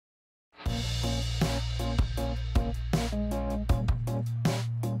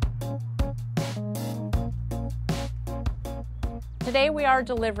today we are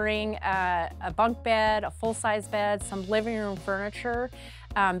delivering a bunk bed, a full-size bed, some living room furniture,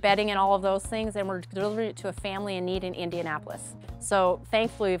 bedding and all of those things, and we're delivering it to a family in need in Indianapolis. So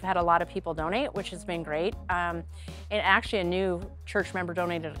thankfully we've had a lot of people donate, which has been great. And actually a new church member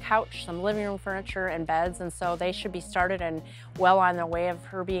donated a couch, some living room furniture and beds, and so they should be started and well on their way of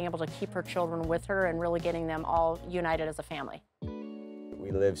her being able to keep her children with her and really getting them all united as a family.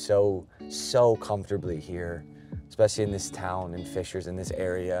 We live so comfortably here, especially in this town, in Fishers, in this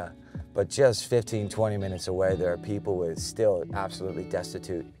area. But just 15, 20 minutes away, there are people with still absolutely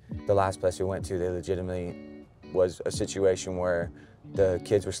destitute. The last place we went to, they legitimately was a situation where the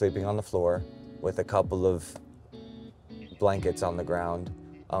kids were sleeping on the floor with a couple of blankets on the ground.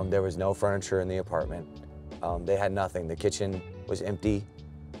 There was no furniture in the apartment. They had nothing. The kitchen was empty.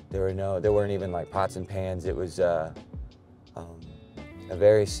 There weren't even like pots and pans. It was a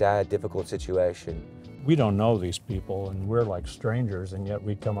very sad, difficult situation. We don't know these people, and we're like strangers, and yet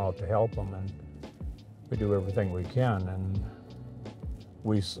we come out to help them, and we do everything we can, and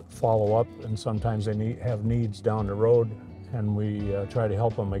we follow up, and sometimes they have needs down the road, and we try to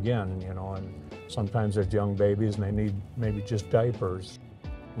help them again, you know, and sometimes there's young babies and they need maybe just diapers.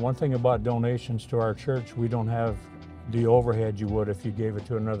 One thing about donations to our church, we don't have the overhead you would if you gave it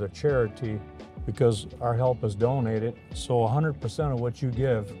to another charity, because our help is donated, so 100% of what you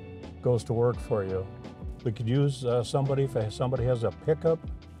give goes to work for you. We could use somebody, if somebody has a pickup.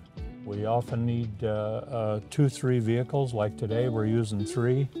 We often need 2, 3 vehicles, like today we're using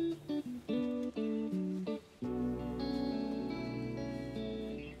 3.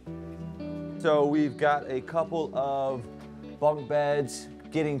 So we've got a couple of bunk beds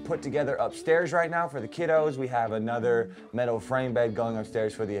getting put together upstairs right now for the kiddos. We have another metal frame bed going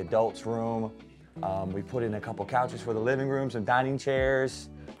upstairs for the adults' room. We put in a couple couches for the living room, some dining chairs.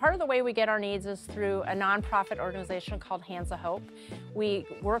 Part of the way we get our needs is through a nonprofit organization called Hands of Hope. We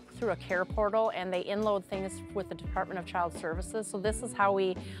work through a care portal, and they inload things with the Department of Child Services. So this is how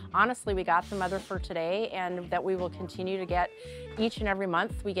we got the Mother for Today, and that we will continue to get each and every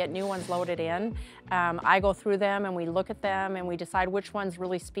month. We get new ones loaded in. I go through them and we look at them and we decide which ones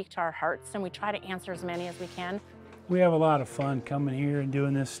really speak to our hearts, and we try to answer as many as we can. We have a lot of fun coming here and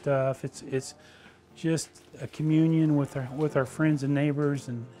doing this stuff. It's just a communion with our friends and neighbors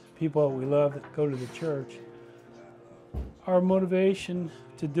and people that we love that go to the church. Our motivation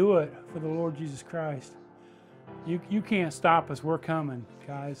to do it for the Lord Jesus Christ. You can't stop us. We're coming,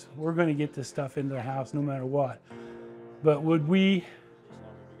 guys. We're going to get this stuff into the house no matter what. But would we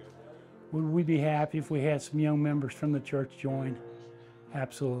be happy if we had some young members from the church join?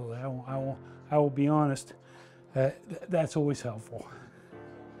 Absolutely. I will be honest. That's always helpful.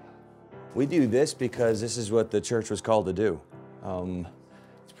 We do this because this is what the church was called to do.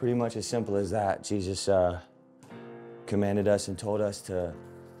 It's pretty much as simple as that. Jesus commanded us and told us to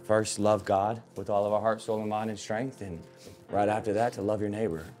first love God with all of our heart, soul, and mind and strength, and right after that to love your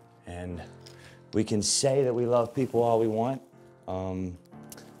neighbor. And we can say that we love people all we want,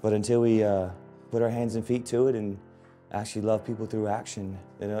 but until we put our hands and feet to it and actually love people through action,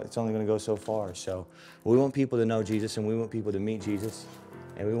 it's only going to go so far. So we want people to know Jesus, and we want people to meet Jesus,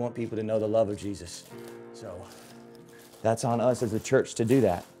 and we want people to know the love of Jesus. So that's on us as a church to do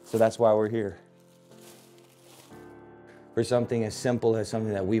that. So that's why we're here. For something as simple as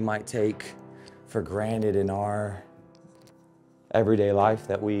something that we might take for granted in our everyday life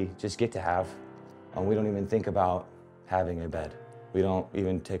that we just get to have, we don't even think about having a bed. We don't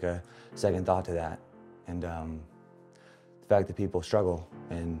even take a second thought to that. And the fact that people struggle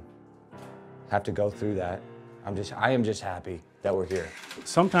and have to go through that, I am just happy that we're here.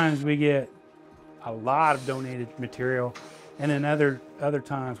 Sometimes we get a lot of donated material, and then other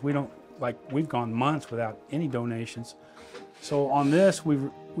times we don't, like we've gone months without any donations. So on this,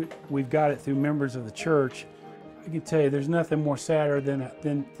 we've got it through members of the church. I can tell you there's nothing more sadder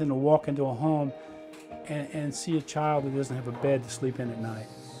than to walk into a home and see a child that doesn't have a bed to sleep in at night.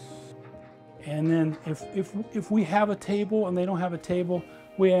 And then if we have a table and they don't have a table,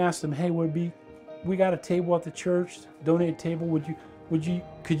 we ask them, hey, we got a table at the church, donate a table, could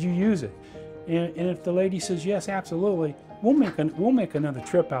you use it? And if the lady says yes, absolutely, we'll make another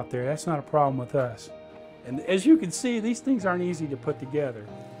trip out there. That's not a problem with us. And as you can see, these things aren't easy to put together,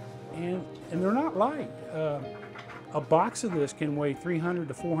 and they're not light. A box of this can weigh 300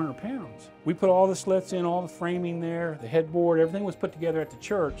 to 400 pounds. We put all the slits in, all the framing there, the headboard, everything was put together at the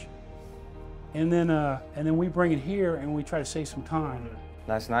church, and then we bring it here and we try to save some time.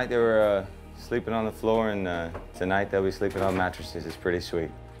 Last night they were sleeping on the floor, and tonight they'll be sleeping on mattresses. It's pretty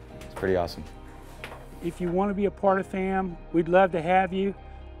sweet. It's pretty awesome. If you want to be a part of FAM, we'd love to have you.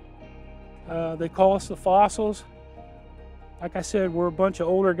 They call us the Fossils. Like I said, we're a bunch of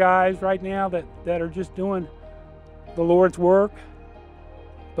older guys right now that are just doing the Lord's work,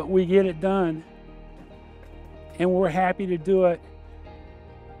 but we get it done, and we're happy to do it.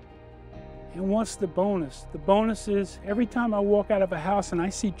 And what's the bonus? The bonus is every time I walk out of a house and I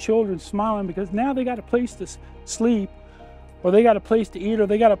see children smiling because now they got a place to sleep, or they got a place to eat, or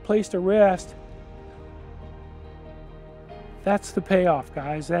they got a place to rest. That's the payoff,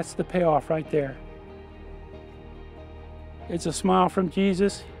 guys. That's the payoff right there. It's a smile from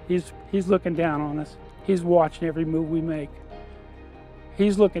Jesus. He's looking down on us. He's watching every move we make.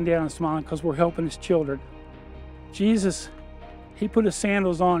 He's looking down and smiling because we're helping his children. Jesus, he put his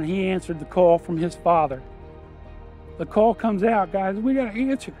sandals on and he answered the call from his Father. The call comes out, guys. We got to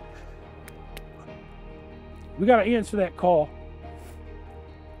answer. We got to answer that call.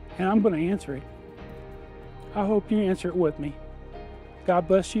 And I'm going to answer it. I hope you answer it with me. God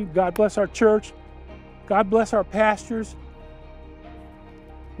bless you. God bless our church. God bless our pastors.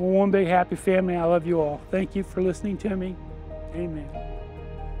 We're one big happy family. I love you all. Thank you for listening to me. Amen.